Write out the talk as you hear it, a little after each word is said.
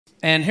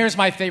And here's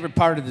my favorite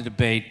part of the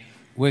debate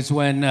was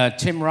when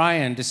Tim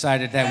Ryan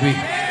decided that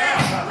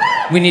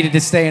we needed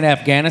to stay in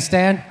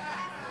Afghanistan.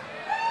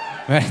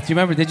 Right? Do you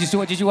remember? Did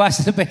you watch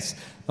the debates?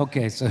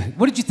 Okay, so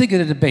what did you think of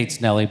the debates,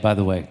 Nellie, by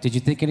the way? Did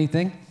you think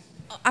anything?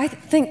 I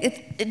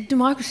think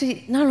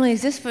democracy not only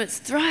exists, but it's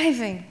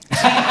thriving.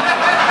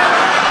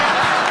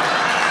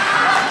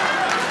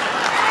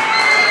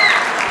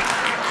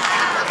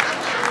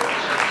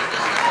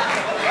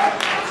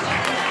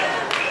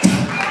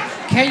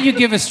 Can't you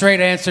give a straight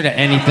answer to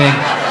anything?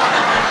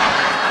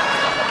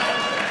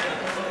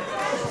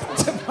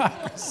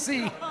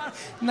 Democracy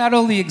not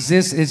only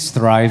exists, it's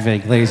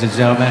thriving, ladies and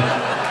gentlemen.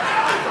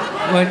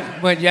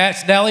 When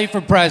yes, Nellie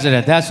for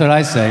president, that's what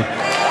I say.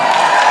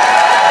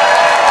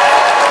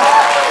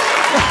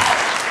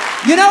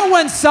 You know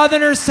when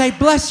Southerners say,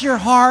 bless your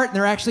heart, and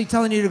they're actually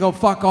telling you to go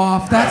fuck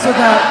off? That's what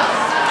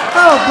that,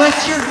 oh,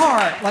 bless your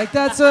heart. Like,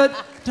 that's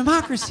what,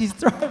 democracy's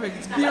thriving.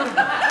 It's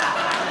beautiful.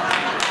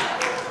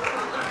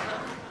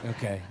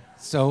 Okay,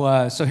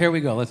 so here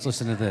we go. Let's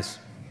listen to this.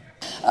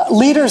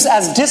 Leaders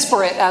as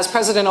disparate as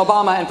President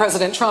Obama and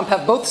President Trump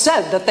have both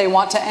said that they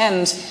want to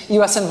end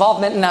U.S.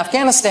 involvement in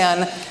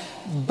Afghanistan,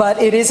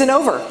 but it isn't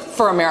over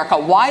for America.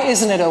 Why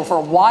isn't it over?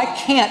 Why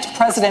can't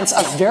presidents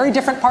of very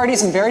different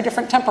parties and very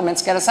different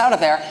temperaments get us out of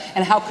there?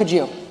 And how could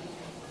you?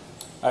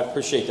 I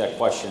appreciate that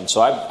question.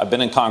 So I've been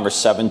in Congress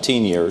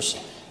 17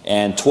 years.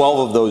 And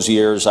 12 of those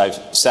years,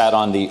 I've sat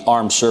on the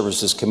Armed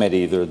Services Committee,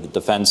 either the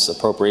Defense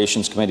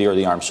Appropriations Committee or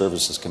the Armed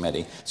Services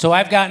Committee. So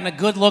I've gotten a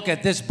good look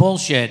at this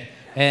bullshit,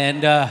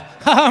 and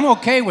I'm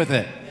okay with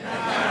it.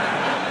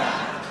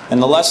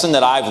 And the lesson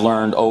that I've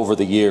learned over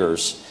the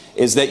years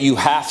is that you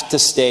have to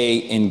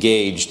stay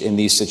engaged in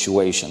these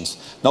situations.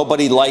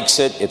 Nobody likes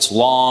it. It's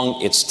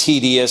long. It's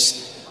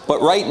tedious.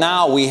 But right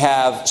now we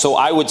have, so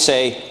I would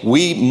say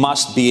we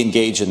must be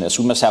engaged in this.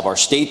 We must have our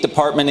State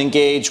Department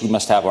engaged. We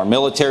must have our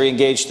military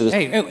engaged to this.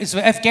 Hey, is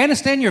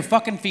Afghanistan your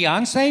fucking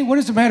fiance? What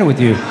is the matter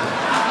with you?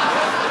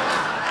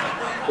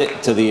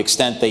 To the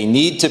extent they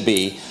need to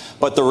be.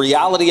 But the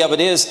reality of it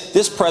is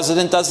this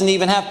president doesn't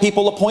even have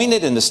people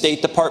appointed in the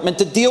State Department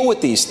to deal with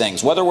these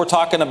things. Whether we're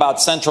talking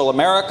about Central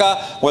America,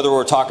 whether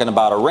we're talking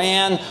about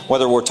Iran,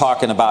 whether we're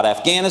talking about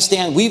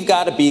Afghanistan, we've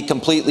got to be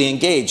completely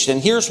engaged. And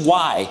here's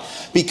why.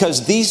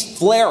 Because these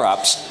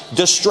flare-ups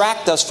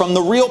distract us from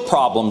the real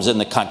problems in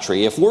the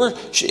country.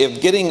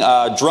 If getting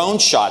a drone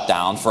shot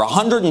down for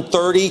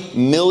 $130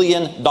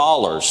 million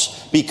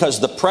because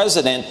the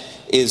president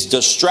is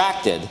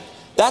distracted,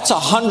 that's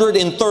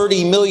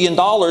 $130 million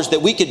that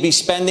we could be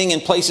spending in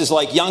places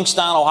like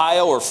Youngstown,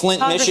 Ohio, or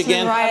Flint,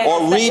 Michigan,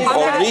 or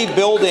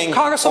rebuilding.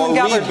 Congresswoman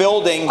Gabbard,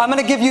 I'm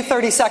going to give you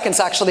 30 seconds,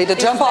 actually, to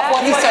jump off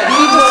what he said.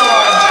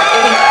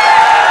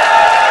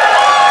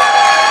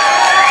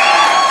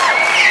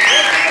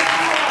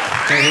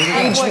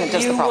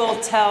 What you will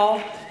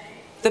tell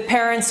the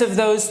parents of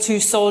those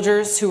 2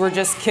 soldiers who were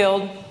just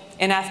killed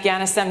in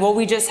Afghanistan? Well,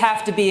 we just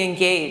have to be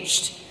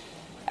engaged.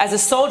 As a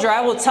soldier,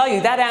 I will tell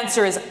you that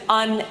answer is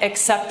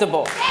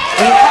unacceptable.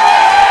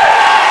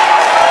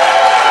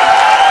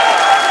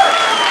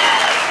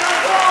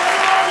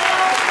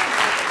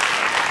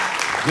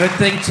 Good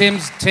thing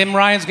Tim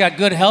Ryan's got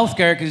good health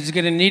care because he's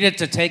going to need it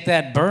to take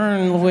that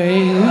burn away.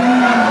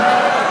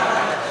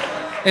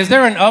 Is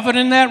there an oven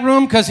in that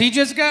room? Because he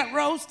just got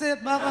roasted.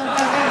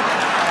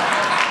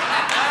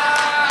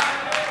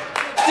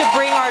 To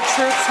bring our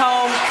troops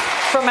home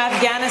from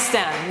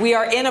Afghanistan. We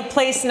are in a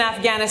place in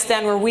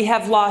Afghanistan where we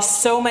have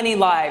lost so many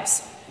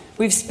lives.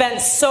 We've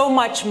spent so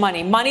much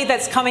money, money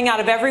that's coming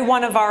out of every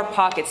one of our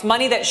pockets,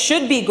 money that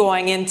should be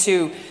going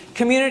into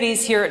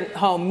communities here at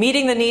home,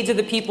 meeting the needs of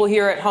the people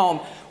here at home.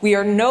 We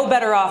are no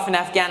better off in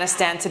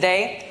Afghanistan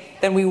today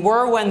than we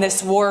were when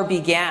this war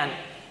began.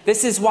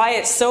 This is why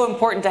it's so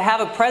important to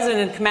have a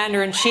president and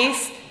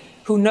commander-in-chief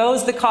who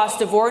knows the cost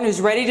of war and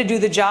who's ready to do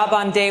the job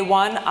on day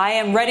one. I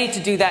am ready to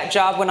do that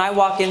job when I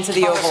walk into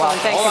the Oval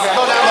Office. Thank you very much.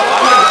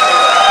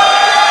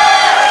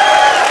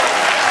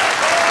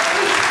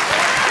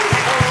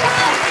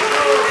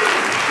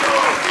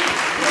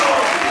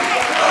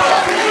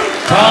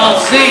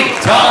 Tulsi,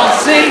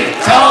 Tulsi,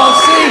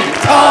 Tulsi,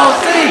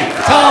 Tulsi,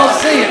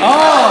 Tulsi.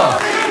 Oh.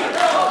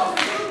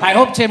 I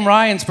hope Tim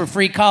Ryan's for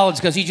free college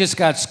because he just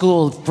got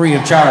school free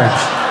of charge.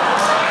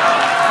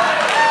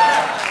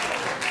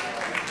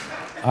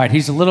 All right,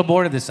 he's a little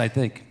bored of this, I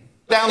think.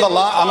 Down the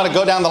line, I'm going to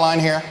go down the line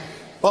here.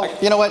 Well,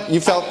 you know what? You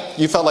felt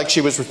like she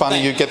was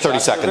responding. You get 30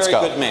 seconds. Go.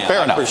 Good man.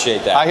 Fair enough. I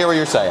appreciate that. I hear what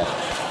you're saying.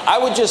 I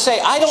would just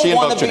say I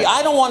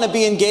don't want to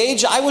be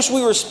engaged. I wish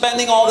we were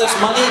spending all this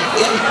money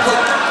in.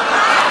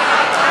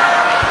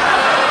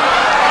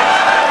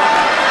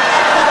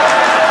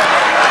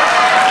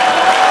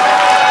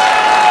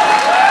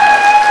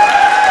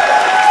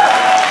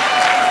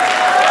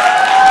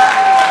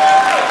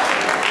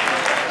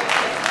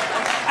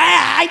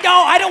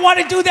 I don't want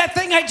to do that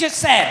thing I just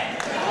said.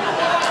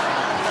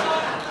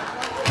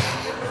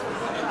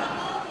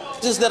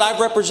 That I've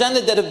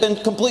represented that have been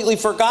completely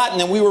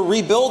forgotten and we were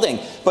rebuilding.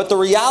 But the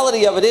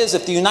reality of it is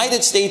if the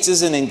United States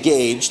isn't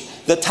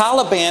engaged, the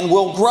Taliban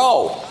will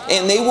grow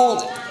and they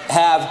will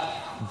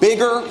have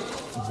bigger,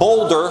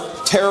 bolder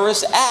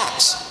terrorist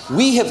acts.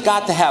 We have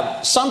got to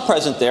have some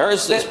present there.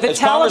 As the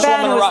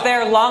Taliban was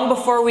there long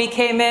before we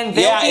came in.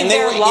 They'll be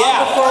there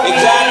long before we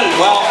leave.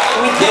 Well,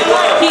 we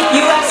cannot keep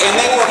U.S.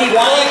 troops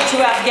deployed to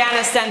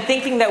Afghanistan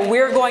thinking that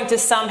we're going to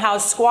somehow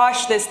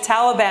squash this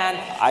Taliban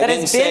that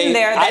has been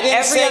there, that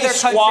every other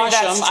country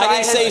that's tried I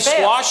didn't say has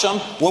failed. squash them.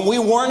 When we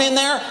weren't in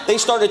there, they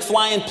started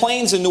flying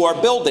planes into our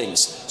buildings.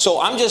 So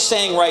I'm just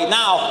saying right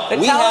now, The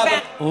we Taliban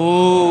have...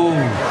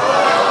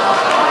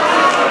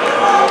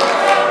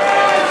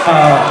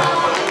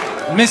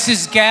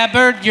 Mrs.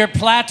 Gabbard, your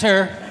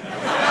platter.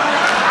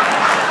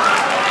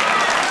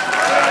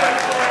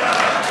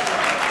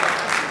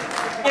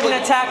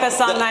 didn't attack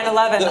us on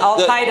 9/11.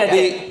 Al-Qaeda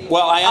did.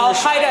 Well,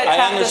 Al-Qaeda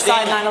attacked us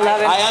on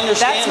 9/11. I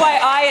understand. That's why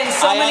I and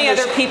so many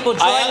other people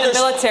joined the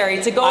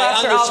military to go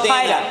after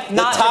Al-Qaeda,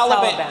 not the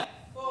Taliban.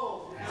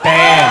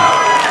 Bam.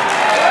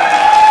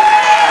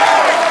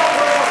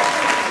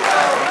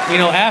 You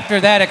know, after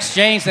that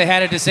exchange, they had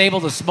to disable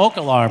the smoke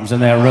alarms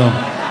in that room.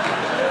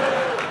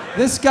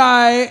 This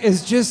guy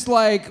is just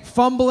like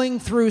fumbling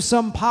through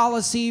some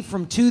policy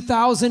from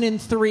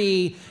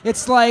 2003.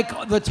 It's like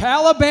the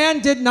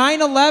Taliban did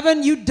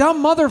 9/11, you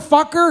dumb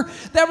motherfucker.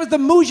 That was the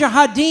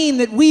Mujahideen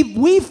that we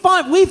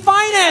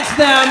financed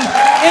them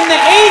in the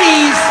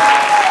 80s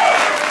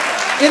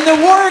in the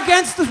war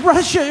against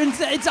Russia.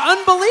 It's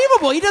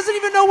unbelievable. He doesn't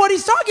even know what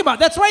he's talking about.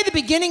 That's why at the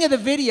beginning of the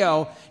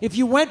video, if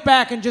you went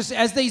back and just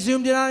as they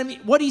zoomed in on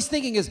him, what he's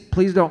thinking is,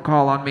 please don't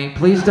call on me.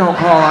 Please don't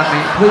call on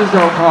me. Please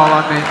don't call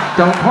on me.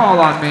 Don't call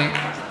on me.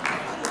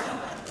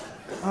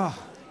 Oh.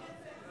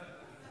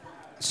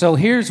 So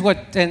here's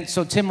what, and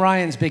so Tim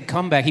Ryan's big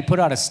comeback, he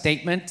put out a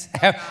statement.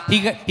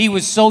 He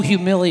was so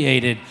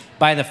humiliated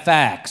by the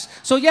facts.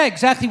 So yeah,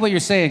 exactly what you're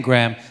saying,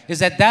 Graham, is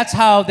that's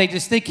how they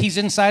just think he's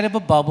inside of a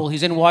bubble,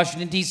 he's in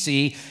Washington,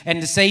 D.C., and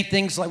to say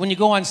things like, when you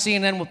go on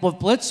CNN with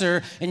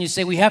Blitzer and you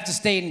say, we have to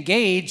stay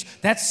engaged,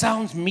 that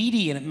sounds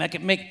meaty, and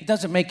it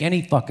doesn't make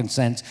any fucking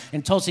sense.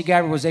 And Tulsi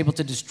Gabbard was able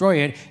to destroy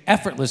it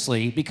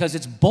effortlessly because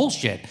it's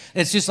bullshit.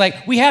 It's just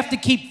like, we have to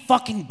keep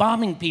fucking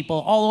bombing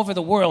people all over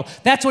the world.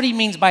 That's what he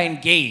means by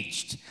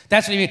engaged.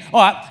 That's what he means.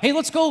 Oh, hey,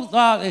 let's go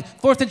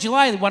 4th of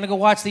July. You want to go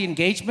watch the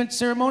engagement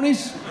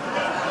ceremonies?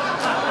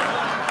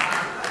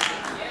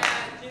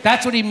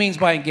 That's what he means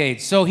by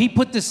engaged. So he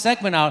put this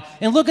segment out,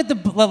 and look at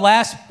the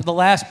last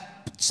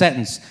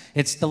sentence.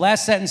 The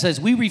last sentence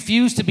says, we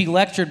refuse to be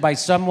lectured by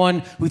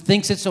someone who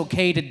thinks it's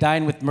okay to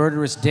dine with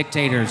murderous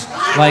dictators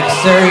like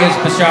Syria's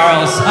Bashar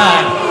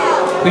al-Assad,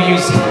 who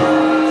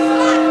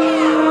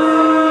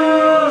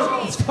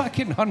It's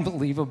fucking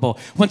unbelievable.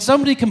 When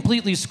somebody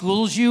completely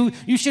schools you,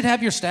 you should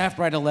have your staff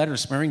write a letter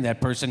smearing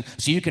that person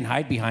so you can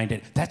hide behind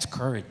it. That's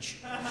courage.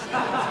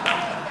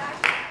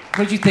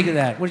 What did you think of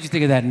that? What did you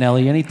think of that,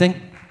 Nellie?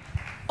 Anything?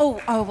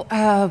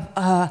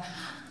 I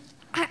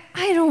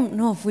don't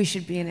know if we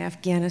should be in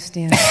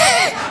Afghanistan.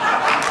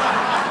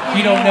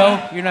 You don't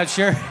know? You're not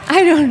sure?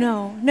 I don't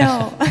know,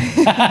 no.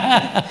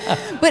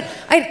 But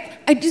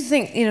I do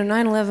think,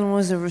 9/11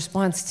 was a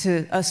response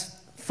to us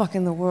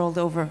fucking the world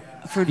over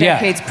for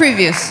decades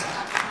previous.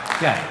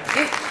 Yeah.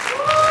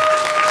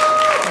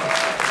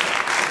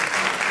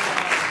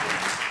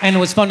 And it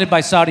was funded by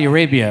Saudi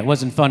Arabia. It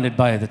wasn't funded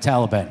by the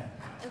Taliban.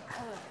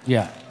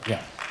 Yeah.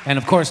 And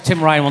of course,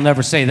 Tim Ryan will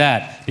never say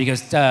that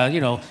because,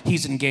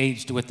 he's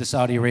engaged with the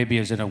Saudi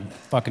Arabians in a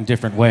fucking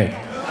different way.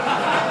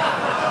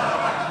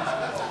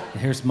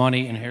 Here's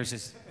money, and here's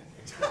his...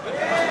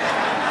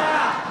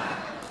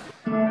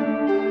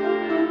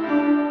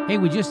 Hey,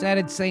 we just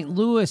added St.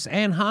 Louis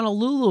and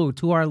Honolulu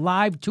to our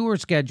live tour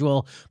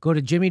schedule. Go to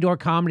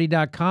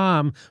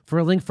jimmydorecomedy.com for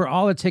a link for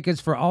all the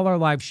tickets for all our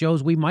live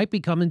shows. We might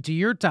be coming to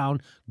your town.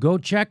 Go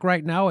check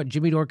right now at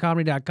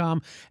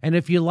jimmydorecomedy.com. And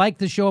if you like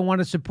the show and want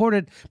to support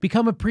it,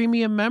 become a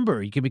premium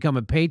member. You can become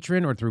a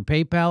patron or through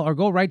PayPal, or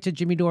go right to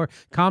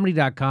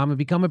jimmydorecomedy.com and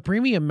become a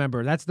premium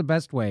member. That's the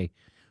best way.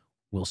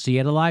 We'll see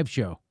you at a live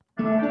show.